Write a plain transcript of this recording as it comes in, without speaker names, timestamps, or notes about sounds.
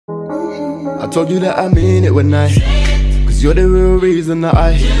I told you that I mean it when cause you're the real reason that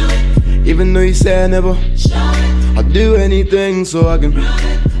even though you say I never, I'll do anything so I can.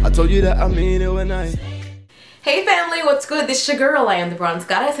 I told you that I mean it when Hey family, what's good? This is your girl, I am the Bronze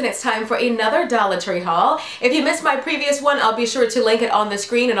Goddess, and it's time for another Dollar Tree haul. If you missed my previous one, I'll be sure to link it on the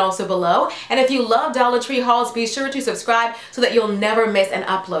screen and also below. And if you love Dollar Tree hauls, be sure to subscribe so that you'll never miss an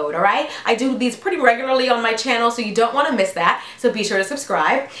upload, alright? I do these pretty regularly on my channel, so you don't want to miss that, so be sure to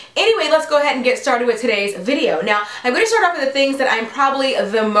subscribe. Anyway, let's go ahead and get started with today's video. Now, I'm going to start off with the things that I'm probably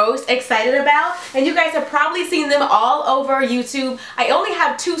the most excited about, and you guys have probably seen them all over YouTube. I only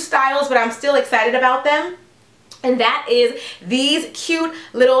have two styles, but I'm still excited about them. And that is these cute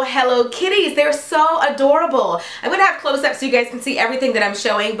little Hello Kitties. They're so adorable. I'm gonna have close-ups so you guys can see everything that I'm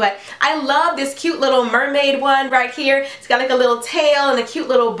showing, but I love this cute little mermaid one right here. It's got like a little tail and a cute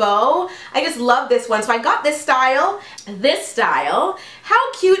little bow. I just love this one. So I got this style. This style.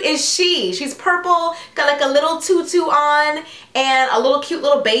 How cute is she? She's purple, got like a little tutu on, and a little cute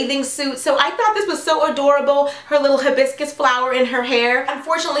little bathing suit. So I thought this was so adorable. Her little hibiscus flower in her hair.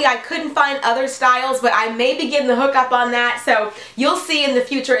 Unfortunately, I couldn't find other styles, but I may be getting the hook up on that. So you'll see in the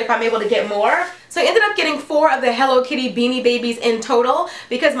future if I'm able to get more. So I ended up getting 4 of the Hello Kitty Beanie Babies in total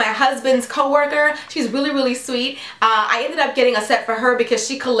because my husband's coworker, she's really sweet. I ended up getting a set for her because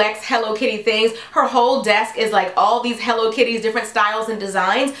she collects Hello Kitty things. Her whole desk is like all these Hello Kitties, different styles and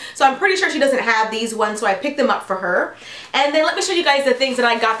designs. So I'm pretty sure she doesn't have these ones, so I picked them up for her. And then let me show you guys the things that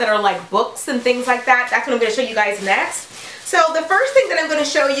I got that are like books and things like that. That's what I'm going to show you guys next. So the first thing that I'm going to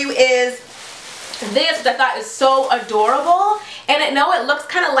show you is this that I thought is so adorable, and I know it looks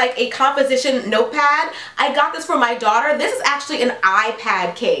kind of like a composition notepad. I got this for my daughter. This is actually an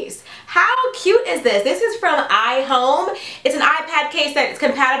iPad case. How cute is this? This is from iHome. It's an iPad case that is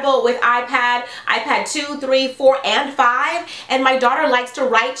compatible with iPad 2, 3, 4, and 5, and my daughter likes to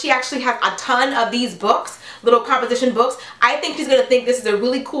write. She actually has a ton of these books, little composition books. I think she's gonna think this is a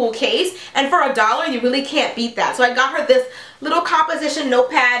really cool case, and for $1 you really can't beat that. So I got her this little composition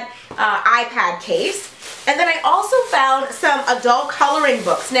notepad iPad case. And then I also found some adult coloring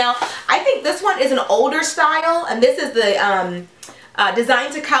books. Now I think this one is an older style, and this is the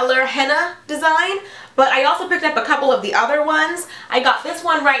Design to Color henna design, but I also picked up a couple of the other ones. I got this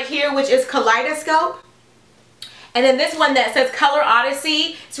one right here, which is Kaleidoscope. And then this one that says Color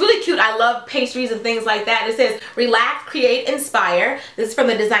Odyssey. It's really cute. I love pastries and things like that. It says Relax, Create, Inspire. This is from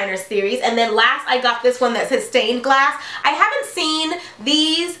the designer series. And then last I got this one that says Stained Glass. I haven't seen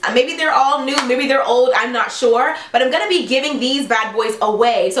these. Maybe they're all new, maybe they're old, I'm not sure. But I'm going to be giving these bad boys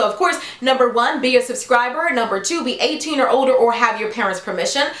away. So of course, number 1, be a subscriber. Number 2, be 18 or older or have your parents'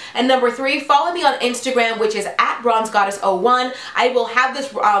 permission. And number 3, follow me on Instagram, which is @BronzeGoddess01. I will have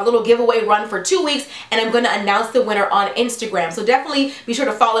this little giveaway run for 2 weeks, and I'm going to announce the winner on Instagram. So definitely be sure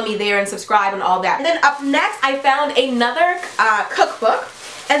to follow me there and subscribe and all that. And then up next, I found another cookbook.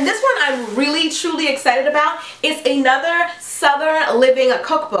 And this one I'm really truly excited about. It's another Southern Living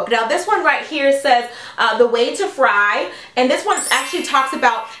cookbook. Now this one right here says The Way to Fry, and this one actually talks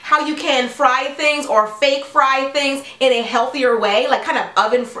about how you can fry things or fake fry things in a healthier way, like kind of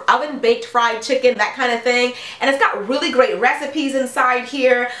oven baked fried chicken, that kind of thing. And it's got really great recipes inside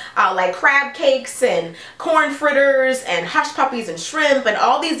here, like crab cakes and corn fritters and hush puppies and shrimp and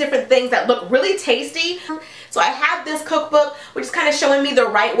all these different things that look really tasty. So I have this cookbook, which is kind of showing me the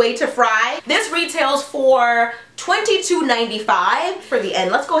right way to fry. This retails for $22.95 for the end.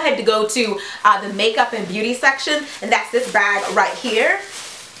 Let's go ahead to go to the makeup and beauty section, and that's this bag right here.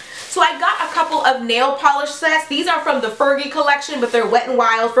 So I got a couple of nail polish sets. These are from the Fergie collection, but they're Wet n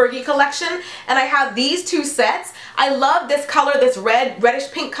Wild Fergie collection. And I have these 2 sets. I love this color, this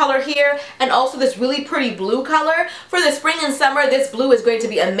reddish pink color here, and also this really pretty blue color. For the spring and summer, this blue is going to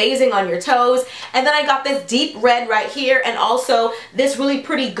be amazing on your toes. And then I got this deep red right here, and also this really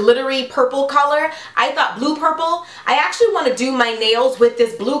pretty glittery purple color. I thought blue purple. I actually want to do my nails with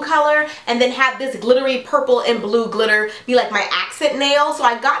this blue color and then have this glittery purple and blue glitter be like my accent nail. So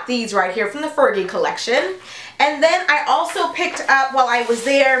I got these right here from the Fergie collection. And then I also picked up, while I was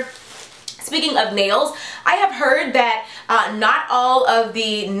there, speaking of nails, I have heard that not all of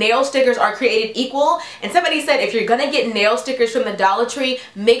the nail stickers are created equal, and somebody said if you're gonna get nail stickers from the Dollar Tree,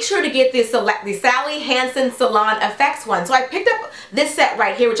 make sure to get the Sally Hansen Salon Effects one. So I picked up this set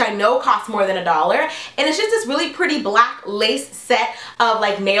right here, which I know costs more than $1, and it's just this really pretty black lace set of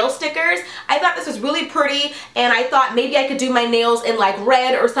like nail stickers. I thought this was really pretty, and I thought maybe I could do my nails in like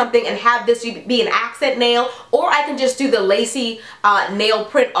red or something and have this be an accent nail, or I can just do the lacy nail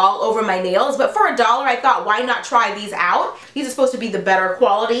print all over my nails. But for $1, I thought, why not try these out? These are supposed to be the better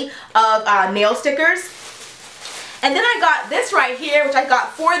quality of nail stickers. And then I got this right here, which I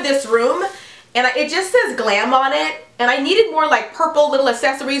got for this room. and it just says glam on it, and I needed more like purple little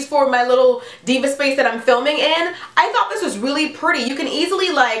accessories for my little diva space that I'm filming in. I thought this was really pretty. You can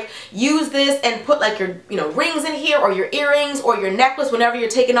easily like use this and put like your, you know, rings in here, or your earrings, or your necklace whenever you're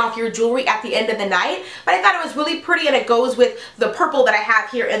taking off your jewelry at the end of the night. But I thought it was really pretty, and it goes with the purple that I have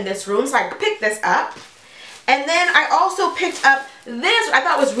here in this room, so I picked this up. And then I also picked up this, which I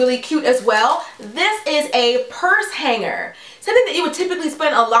thought was really cute as well. This is a purse hanger. Something that you would typically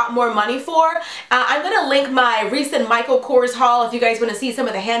spend a lot more money for. I'm going to link my recent Michael Kors haul if you guys want to see some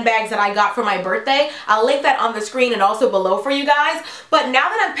of the handbags that I got for my birthday. I'll link that on the screen and also below for you guys. But now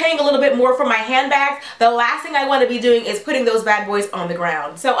that I'm paying a little bit more for my handbags, the last thing I want to be doing is putting those bad boys on the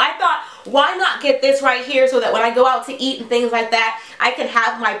ground. So I thought, why not get this right here so that when I go out to eat and things like that, I can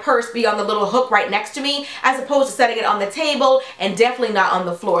have my purse be on the little hook right next to me, as opposed to setting it on the table and definitely not on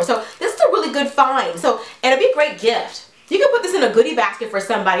the floor. So this is a really good find. So, and it'd be a great gift. You can put this in a goodie basket for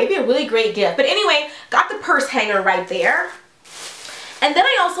somebody. It'd be a really great gift. But anyway, got the purse hanger right there. And then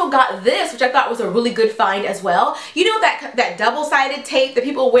I also got this, which I thought was a really good find as well. You know that double-sided tape that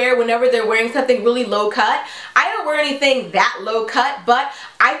people wear whenever they're wearing something really low cut? I don't wear anything that low cut, but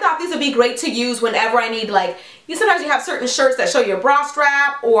I thought these would be great to use whenever I need, like, sometimes you have certain shirts that show your bra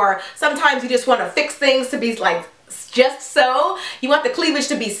strap, or sometimes you just want to fix things to be like just so. You want the cleavage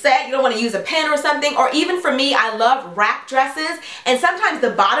to be set. You don't want to use a pin or something. Or even for me, I love wrap dresses. And sometimes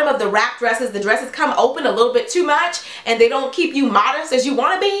the bottom of the wrap dresses, the dresses come open a little bit too much and they don't keep you modest as you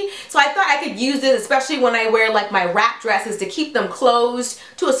want to be. So I thought I could use this, especially when I wear like my wrap dresses, to keep them closed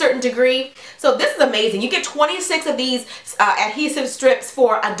to a certain degree. So this is amazing. You get 26 of these adhesive strips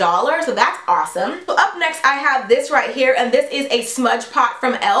for $1. So that's awesome. So up next, I have this right here, and this is a smudge pot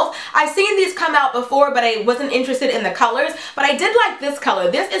from e.l.f. I've seen these come out before, but I wasn't interested in the colors, but I did like this color.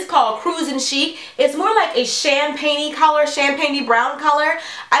 This is called Cruisin' Chic. It's more like a champagne-y color, champagne-y brown color.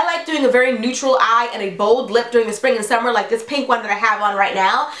 I like doing a very neutral eye and a bold lip during the spring and summer, like this pink one that I have on right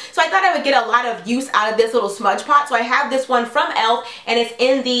now. So I thought I would get a lot of use out of this little smudge pot. So I have this one from e.l.f. and it's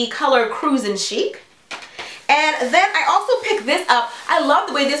in the color Cruisin' Chic. And then I also picked this up. I love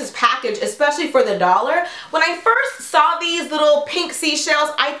the way this is packaged, especially for the $1. When I first saw these little pink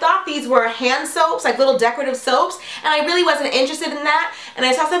seashells, I thought these were hand soaps, like little decorative soaps, and I really wasn't interested in that. And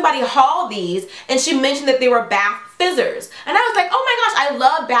I saw somebody haul these, and she mentioned that they were bath fizzers. And I was like, oh my gosh, I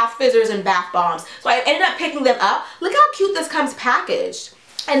love bath fizzers and bath bombs. So I ended up picking them up. Look how cute this comes packaged.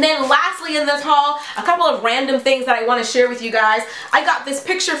 And then lastly in this haul, a couple of random things that I want to share with you guys. I got this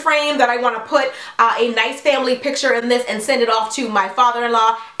picture frame that I want to put a nice family picture in this and send it off to my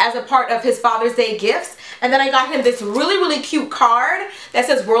father-in-law as a part of his Father's Day gifts. And then I got him this really, really cute card that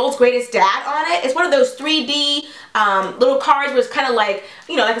says World's Greatest Dad on it. It's one of those 3D little cards where it's kind of like,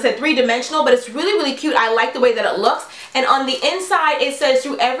 you know, like I said, three-dimensional, but it's really, really cute. I like the way that it looks. And on the inside, it says,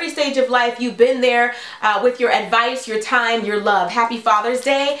 through every stage of life, you've been there with your advice, your time, your love. Happy Father's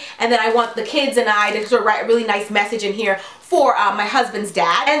Day. And then I want the kids and I to sort of write a really nice message in here for my husband's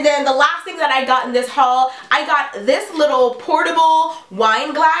dad. And then the last thing that I got in this haul, I got this little portable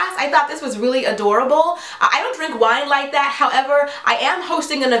wine glass. I thought this was really adorable. I don't drink wine like that. However, I am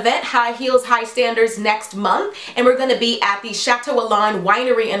hosting an event, High Heels, High Standards, next month. And we're going to be at the Chateau Elan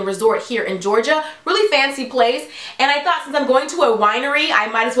Winery and Resort here in Georgia. Really fancy place. And I thought since I'm going to a winery, I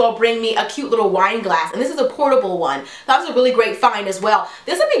might as well bring me a cute little wine glass. And this is a portable one. That was a really great find as well.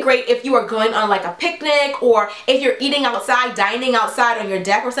 This would be great if you are going on like a picnic, or if you're eating outside, dining outside on your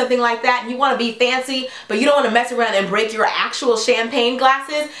deck or something like that, and you want to be fancy but you don't want to mess around and break your actual champagne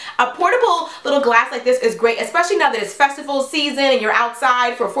glasses. A portable little glass like this is great, especially now that it's festival season and you're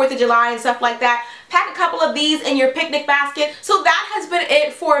outside for 4th of July and stuff like that. Pack a couple of these in your picnic basket. So that has been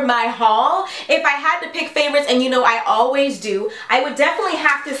it for my haul. If I had to pick favorites, and you know I always do, I would definitely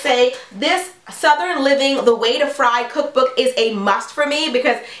have to say this Southern Living The Way to Fry cookbook is a must for me,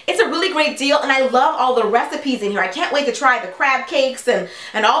 because it's a really great deal and I love all the recipes in here. I can't wait to try the crab cakes and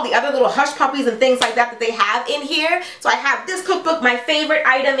all the other little hush puppies and things like that they have in here. So I have this cookbook, my favorite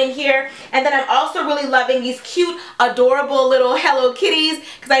item, in here. And then I'm also really loving these cute, adorable little Hello Kitties,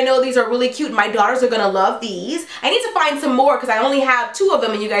 because I know these are really cute. My daughters are going to love these. I need to find some more because I only have 2 of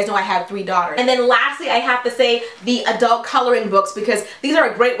them, and you guys know I have 3 daughters. And then lastly, I have to say the adult coloring books, because these are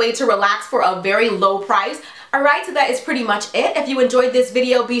a great way to relax for a very low price. Alright, so that is pretty much it. If you enjoyed this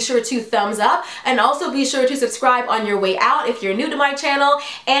video, be sure to thumbs up, and also be sure to subscribe on your way out if you're new to my channel.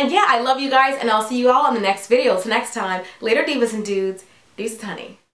 And yeah, I love you guys, and I'll see you all in the next video. Till next time, later divas and dudes. Deuces, honey.